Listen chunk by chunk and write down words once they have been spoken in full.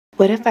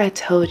What if I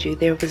told you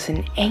there was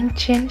an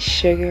ancient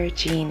sugar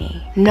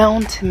genie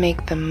known to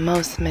make the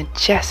most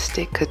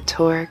majestic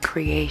couture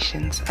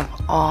creations of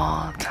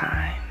all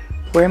time?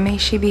 Where may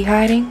she be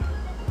hiding?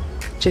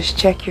 Just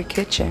check your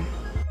kitchen.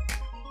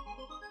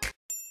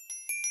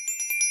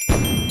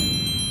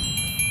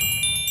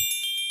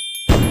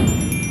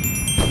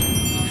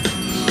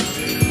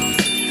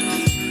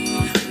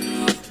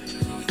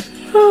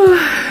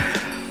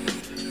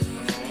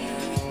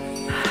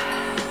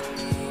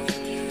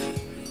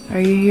 Are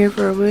you here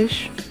for a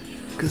wish?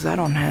 Because I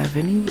don't have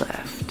any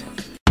left.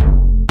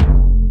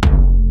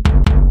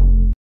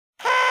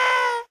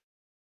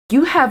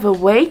 You have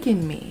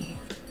awakened me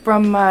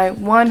from my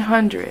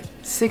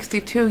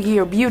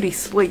 162-year beauty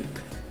sleep.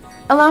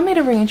 Allow me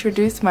to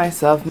reintroduce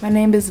myself. My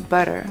name is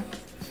Butter.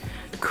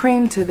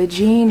 Cream to the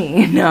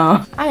genie.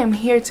 No, I am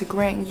here to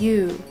grant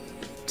you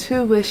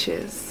 2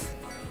 wishes.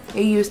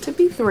 It used to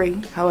be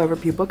 3, however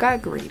people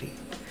got greedy.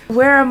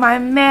 Where are my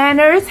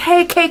manners?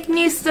 Hey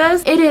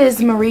Cakenistas, it is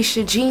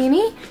Marisha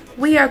Genie.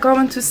 We are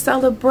going to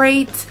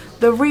celebrate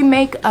the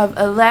remake of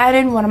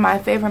Aladdin, one of my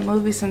favorite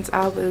movies since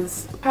I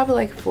was probably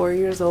like 4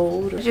 years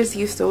old. I just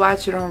used to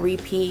watch it on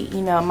repeat.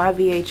 You know, my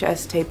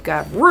VHS tape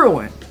got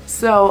ruined.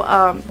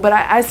 So, but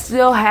I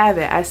still have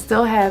it. I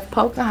still have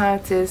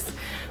Pocahontas,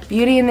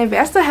 Beauty and the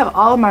Beast. I still have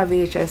all of my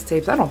VHS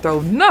tapes. I don't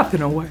throw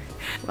nothing away.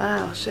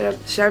 Wow, should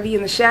I be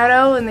in the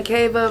shadow in the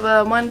cave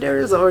of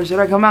wonders, or should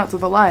I come out to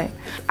the light?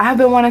 I've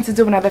been wanting to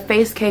do another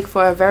face cake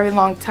for a very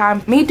long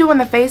time. Me doing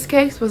the face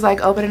cakes was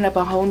like opening up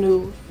a whole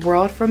new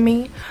world for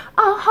me.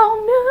 A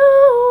whole new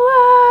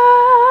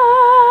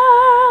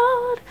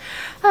world.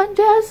 A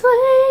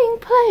dazzling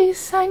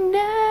place I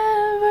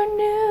never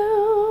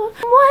knew.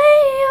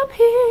 Way up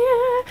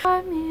here,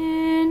 I'm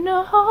in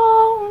a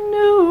whole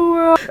new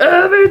world.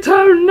 Every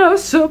turn a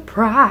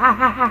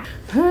surprise.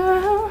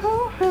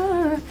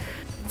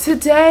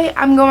 Today,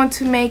 I'm going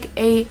to make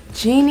a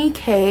genie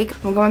cake.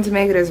 I'm going to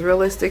make it as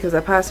realistic as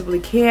I possibly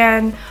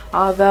can.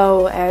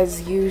 Although,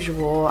 as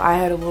usual, I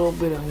had a little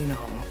bit of, a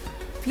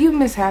few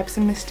mishaps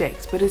and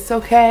mistakes. But it's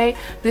okay.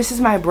 This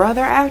is my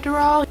brother after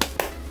all.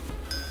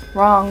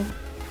 Wrong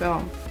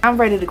film. I'm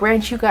ready to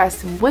grant you guys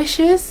some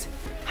wishes.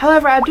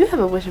 However, I do have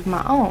a wish of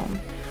my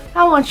own.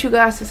 I want you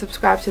guys to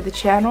subscribe to the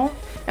channel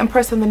and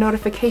press on the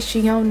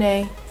notification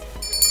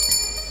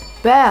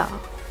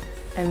bell.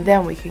 And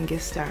then we can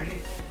get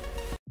started.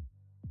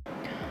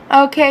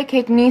 Okay,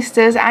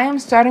 Cakenistas, I am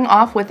starting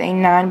off with a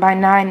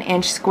 9x9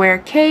 inch square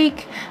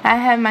cake. I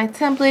have my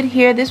template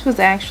here. This was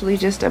actually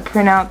just a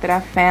printout that I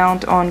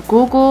found on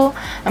Google.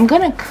 I'm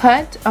gonna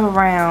cut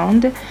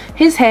around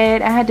his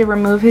head. I had to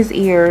remove his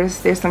ears.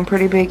 There's some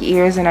pretty big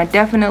ears, and I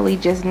definitely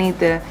just need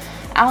the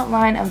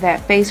outline of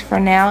that face for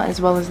now,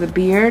 as well as the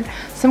beard.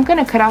 So I'm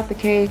gonna cut out the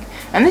cake,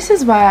 and this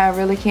is why I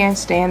really can't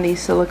stand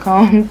these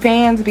silicone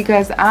pans,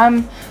 because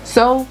I'm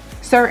so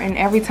certain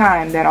every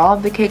time that all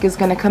of the cake is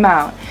going to come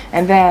out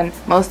and then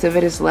most of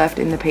it is left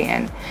in the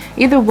pan.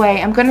 Either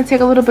way, I'm going to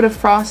take a little bit of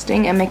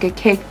frosting and make a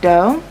cake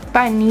dough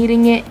by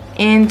kneading it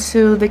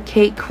into the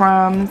cake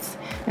crumbs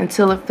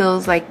until it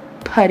feels like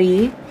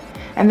putty,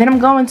 and then I'm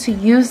going to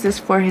use this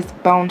for his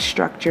bone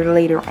structure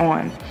later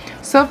on.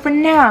 So for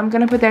now, I'm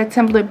going to put that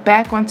template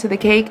back onto the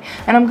cake,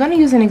 and I'm going to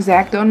use an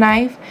X-acto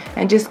knife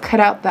and just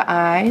cut out the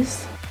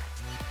eyes.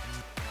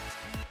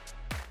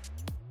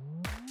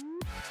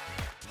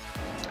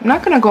 I'm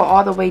not going to go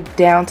all the way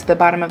down to the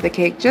bottom of the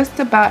cake,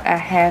 just about a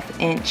 ½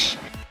 inch.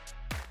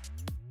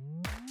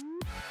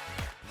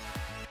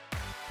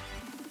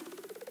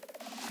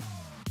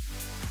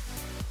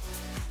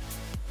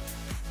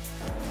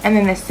 And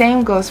then the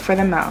same goes for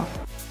the mouth.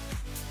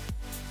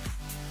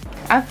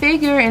 I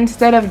figure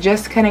instead of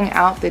just cutting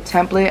out the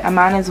template, I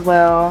might as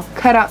well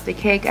cut out the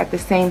cake at the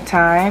same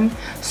time.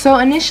 So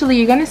initially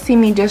you're going to see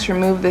me just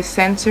remove the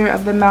center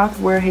of the mouth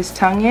where his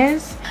tongue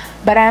is.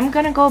 But I'm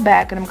going to go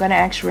back and I'm going to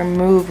actually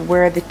remove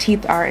where the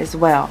teeth are as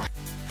well.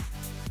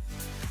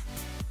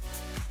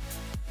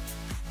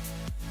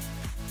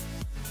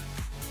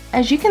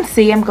 As you can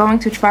see, I'm going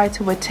to try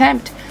to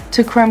attempt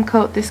to crumb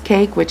coat this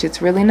cake, which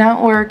it's really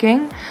not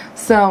working.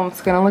 So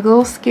it's going to look a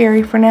little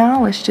scary for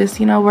now. Let's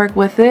just, work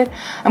with it.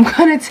 I'm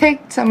going to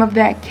take some of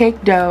that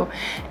cake dough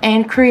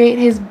and create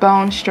his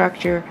bone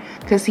structure,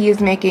 because he is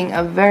making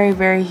a very,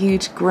 very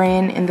huge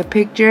grin in the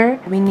picture.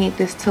 We need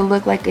this to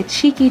look like a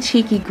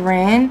cheeky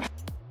grin.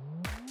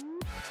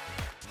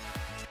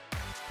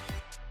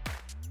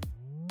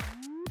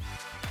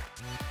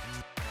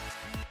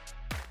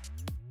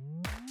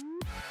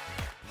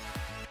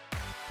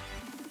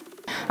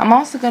 I'm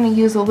also going to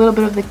use a little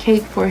bit of the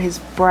cake for his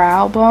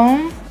brow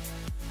bone.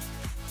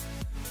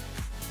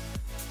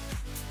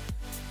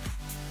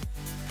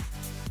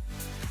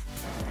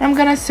 I'm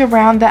going to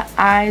surround the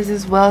eyes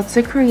as well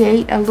to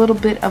create a little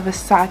bit of a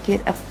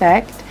socket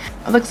effect.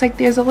 It looks like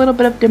there's a little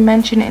bit of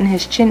dimension in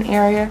his chin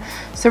area,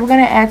 so we're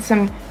going to add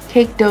some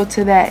cake dough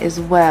to that as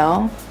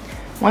well.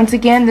 Once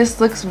again, this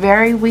looks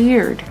very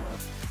weird.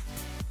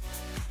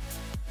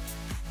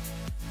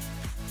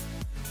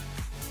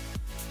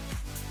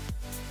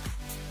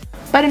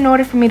 But in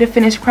order for me to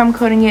finish crumb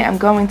coating it, I'm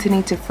going to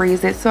need to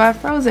freeze it. So I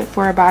froze it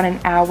for about an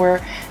hour,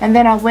 and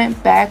then I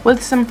went back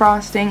with some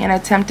frosting and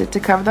attempted to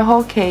cover the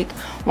whole cake.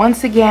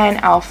 Once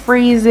again, I'll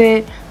freeze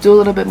it, do a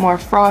little bit more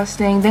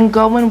frosting, then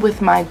go in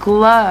with my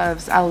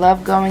gloves. I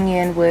love going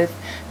in with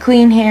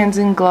clean hands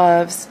and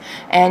gloves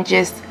and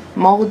just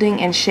molding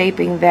and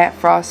shaping that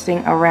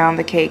frosting around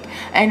the cake.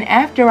 And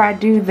after I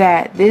do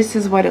that, this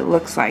is what it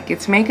looks like.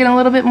 It's making a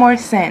little bit more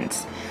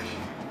sense.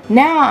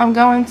 Now I'm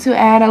going to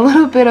add a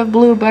little bit of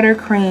blue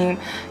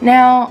buttercream.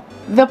 Now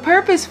the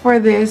purpose for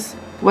this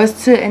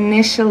was to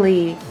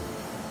initially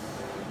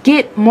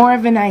get more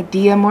of an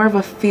idea, more of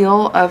a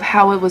feel of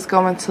how it was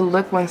going to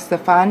look once the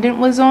fondant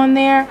was on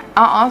there.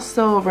 I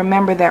also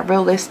remember that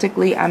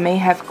realistically I may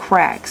have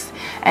cracks,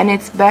 and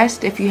it's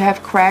best if you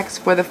have cracks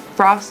for the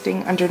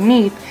frosting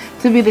underneath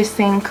to be the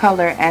same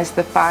color as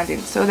the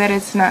fondant so that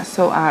it's not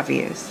so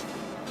obvious.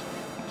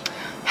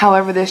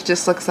 However, this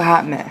just looks a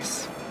hot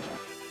mess.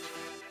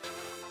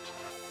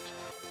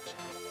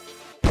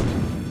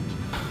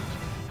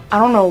 I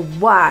don't know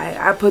why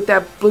I put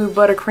that blue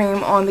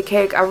buttercream on the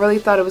cake. I really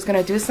thought it was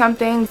gonna do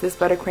something. This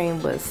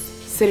buttercream was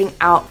sitting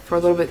out for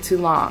a little bit too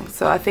long,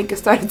 so I think it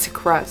started to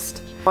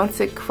crust. Once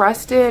it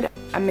crusted,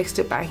 I mixed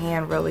it by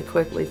hand really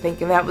quickly,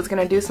 thinking that was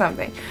gonna do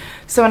something.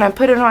 So when I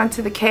put it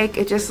onto the cake,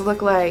 it just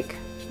looked like,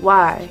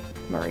 why,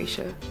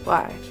 Marisha,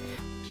 why?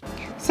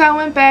 So I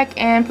went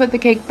back and put the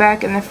cake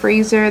back in the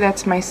freezer.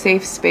 That's my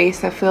safe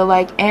space, I feel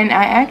like. And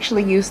I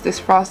actually used this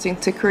frosting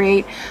to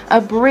create a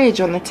bridge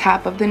on the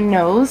top of the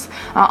nose.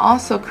 I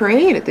also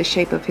created the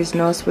shape of his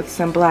nose with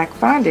some black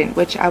fondant,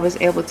 which I was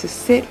able to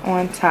sit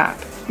on top.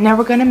 Now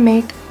we're gonna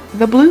make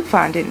the blue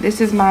fondant. This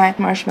is my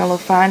marshmallow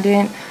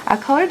fondant. I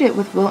colored it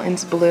with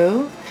Wilton's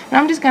blue. And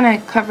I'm just gonna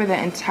cover the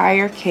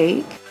entire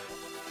cake.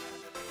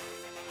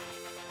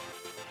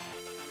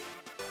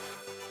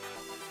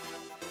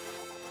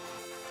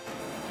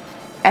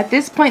 At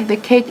this point, the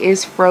cake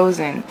is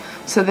frozen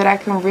so that I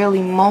can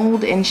really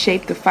mold and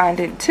shape the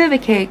fondant to the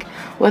cake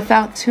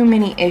without too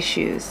many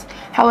issues.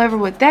 However,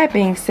 with that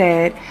being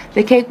said,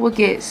 the cake will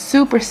get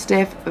super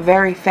stiff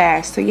very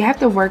fast, so you have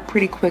to work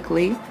pretty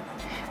quickly.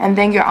 And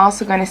then you're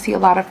also going to see a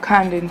lot of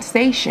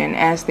condensation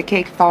as the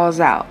cake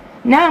falls out.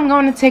 Now I'm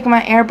going to take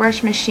my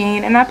airbrush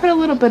machine, and I put a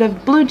little bit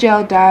of blue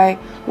gel dye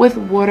with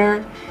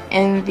water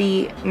in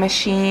the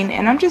machine,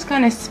 and I'm just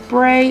going to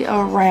spray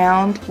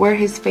around where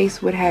his face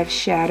would have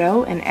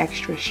shadow and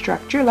extra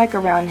structure, like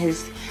around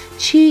his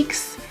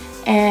cheeks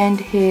and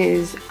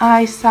his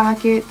eye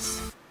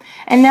sockets.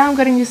 And now I'm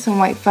going to use some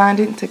white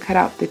fondant to cut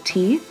out the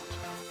teeth.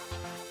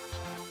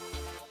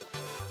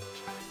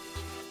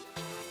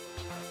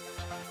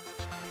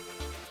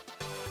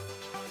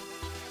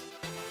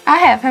 I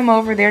have him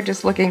over there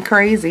just looking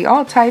crazy,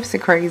 all types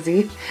of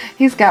crazy.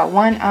 He's got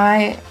one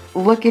eye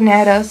looking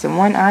at us and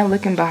one eye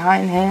looking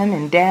behind him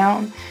and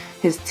down.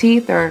 His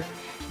teeth are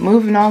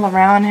moving all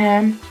around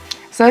him.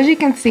 So as you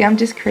can see, I'm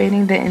just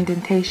creating the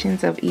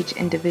indentations of each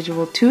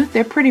individual tooth.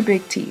 They're pretty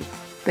big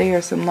teeth. They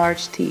are some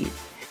large teeth.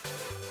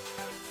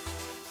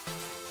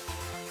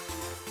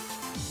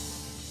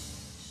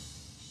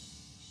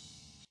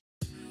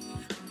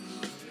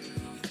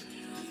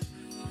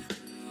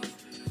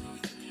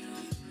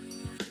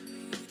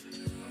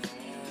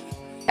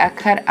 I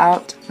cut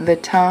out the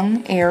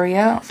tongue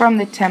area from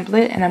the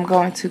template, and I'm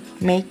going to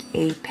make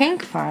a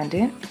pink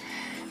fondant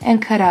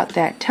and cut out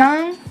that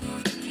tongue.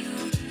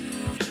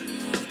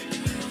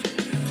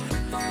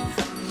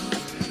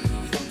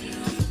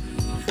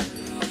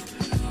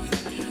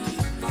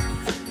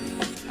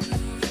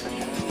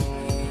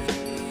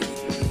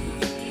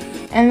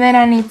 And then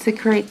I need to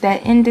create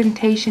that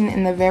indentation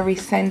in the very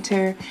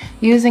center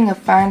using a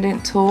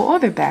fondant tool, or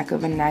the back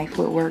of a knife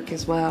would work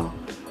as well.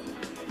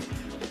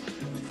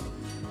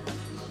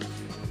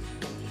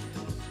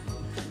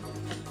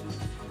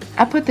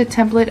 I put the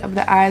template of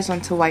the eyes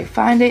onto white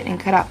fondant and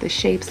cut out the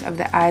shapes of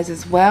the eyes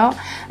as well.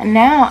 And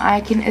now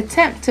I can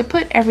attempt to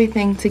put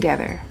everything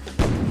together.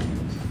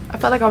 I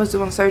felt like I was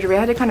doing surgery. I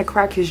had to kind of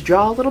crack his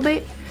jaw a little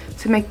bit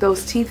to make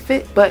those teeth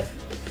fit. But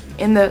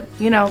in the,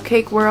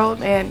 cake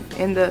world and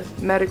in the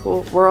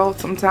medical world,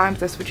 sometimes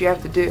that's what you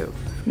have to do.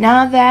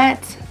 Now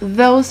that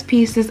those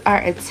pieces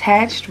are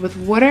attached with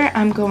water,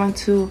 I'm going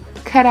to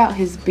cut out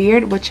his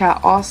beard, which I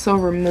also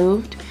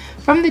removed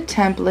from the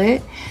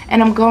template,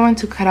 and I'm going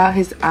to cut out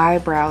his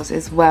eyebrows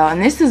as well.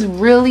 And this is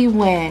really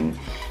when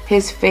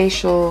his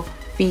facial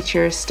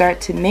features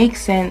start to make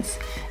sense.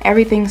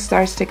 Everything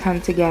starts to come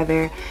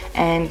together,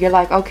 and you're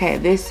like, okay,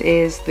 this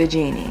is the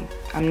genie.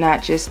 I'm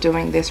not just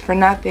doing this for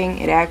nothing.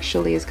 It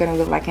actually is going to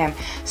look like him.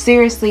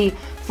 Seriously,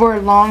 for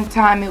a long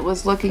time it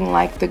was looking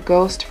like the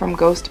ghost from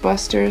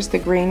Ghostbusters, the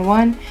green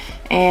one,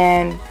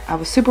 and I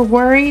was super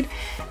worried.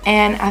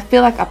 And I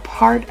feel like a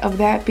part of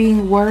that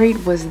being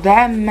worried was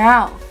that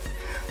mouth.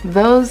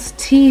 Those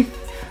teeth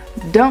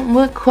don't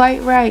look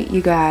quite right,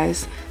 you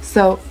guys.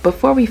 So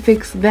before we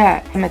fix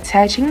that, I'm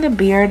attaching the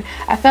beard.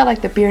 I felt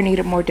like the beard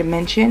needed more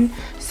dimension,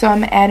 so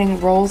I'm adding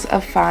rolls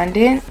of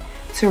fondant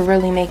to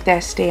really make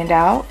that stand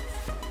out.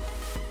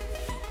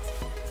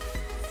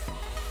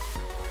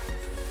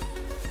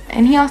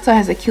 And he also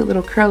has a cute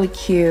little curly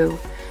cue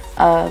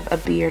of a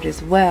beard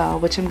as well,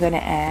 which I'm going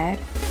to add.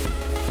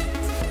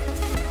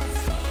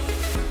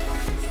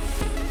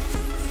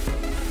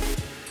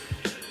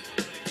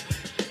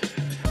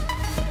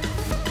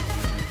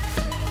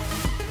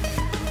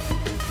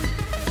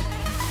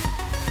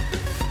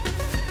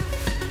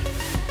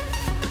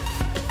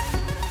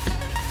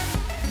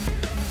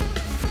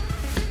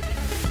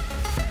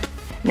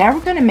 Now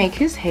we're going to make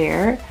his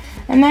hair,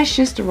 and that's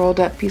just a rolled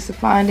up piece of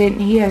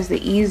fondant. He has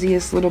the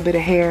easiest little bit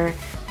of hair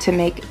to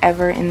make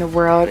ever in the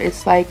world.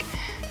 It's like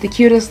the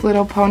cutest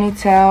little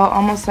ponytail,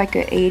 almost like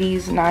a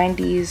 80s,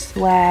 90s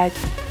swag.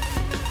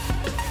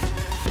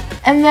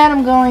 And then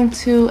I'm going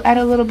to add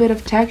a little bit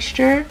of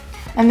texture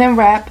and then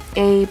wrap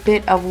a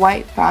bit of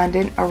white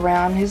fondant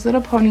around his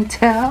little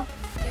ponytail.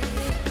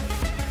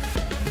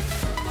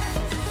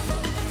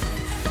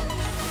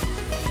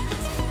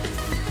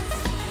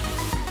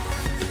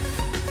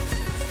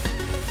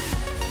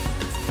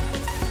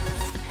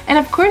 And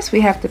of course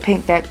we have to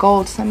paint that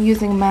gold, so I'm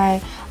using my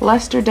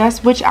luster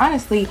dust, which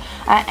honestly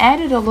I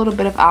added a little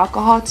bit of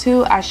alcohol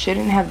to. I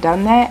shouldn't have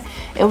done that.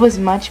 It was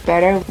much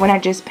better when I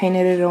just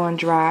painted it on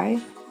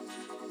dry.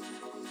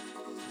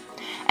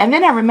 And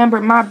then I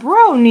remembered my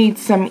bro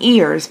needs some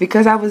ears,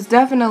 because I was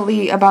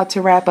definitely about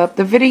to wrap up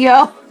the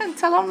video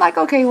until I'm like,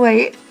 okay,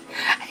 wait,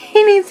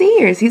 he needs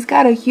ears. He's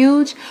got a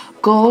huge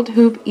gold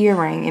hoop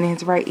earring in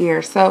his right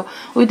ear, so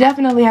we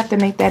definitely have to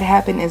make that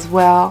happen as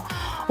well.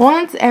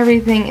 Once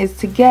everything is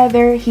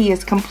together, he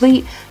is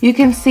complete. You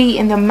can see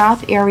in the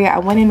mouth area, I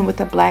went in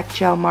with a black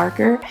gel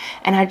marker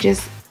and I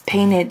just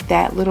painted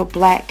that little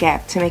black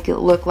gap to make it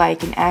look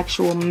like an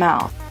actual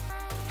mouth.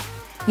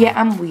 Yeah,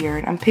 I'm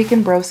weird. I'm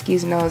picking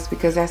broski's nose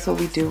because that's what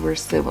we do. We're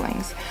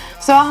siblings.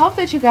 So I hope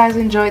that you guys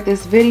enjoyed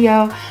this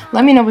video.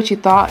 Let me know what you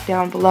thought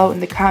down below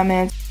in the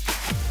comments.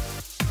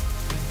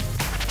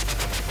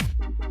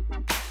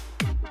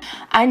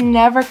 I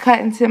never cut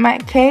into my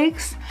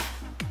cakes.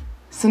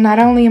 So not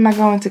only am I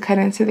going to cut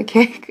into the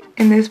cake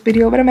in this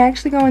video, but I'm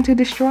actually going to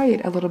destroy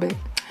it a little bit.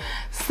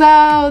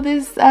 So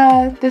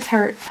this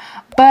hurt.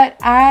 But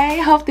I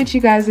hope that you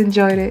guys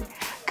enjoyed it.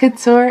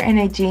 Couture and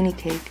a genie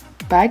cake.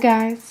 Bye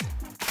guys.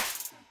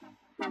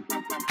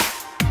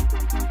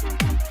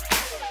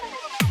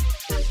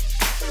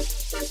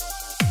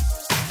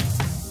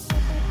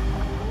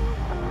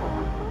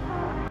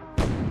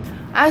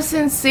 I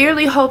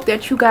sincerely hope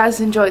that you guys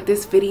enjoyed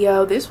this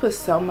video. This was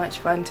so much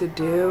fun to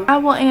do. I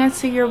will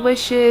answer your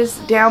wishes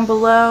down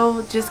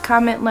below. Just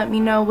comment, let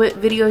me know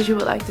what videos you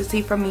would like to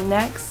see from me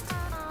next.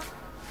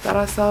 Thought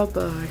I saw a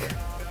bug.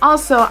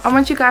 Also, I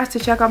want you guys to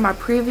check out my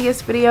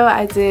previous video.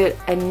 I did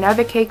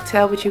another cake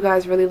tale which you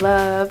guys really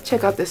love.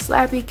 Check out the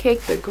Slappy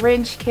cake, the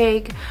Grinch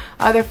cake,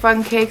 other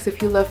fun cakes.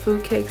 If you love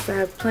food cakes, I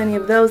have plenty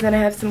of those and I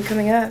have some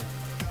coming up.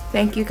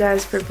 Thank you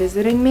guys for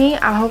visiting me.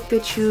 I hope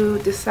that you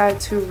decide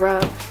to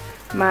rub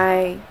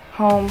my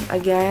home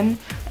again,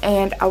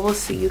 and I will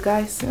see you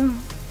guys soon.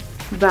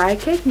 Bye,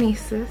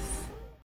 Cakenista.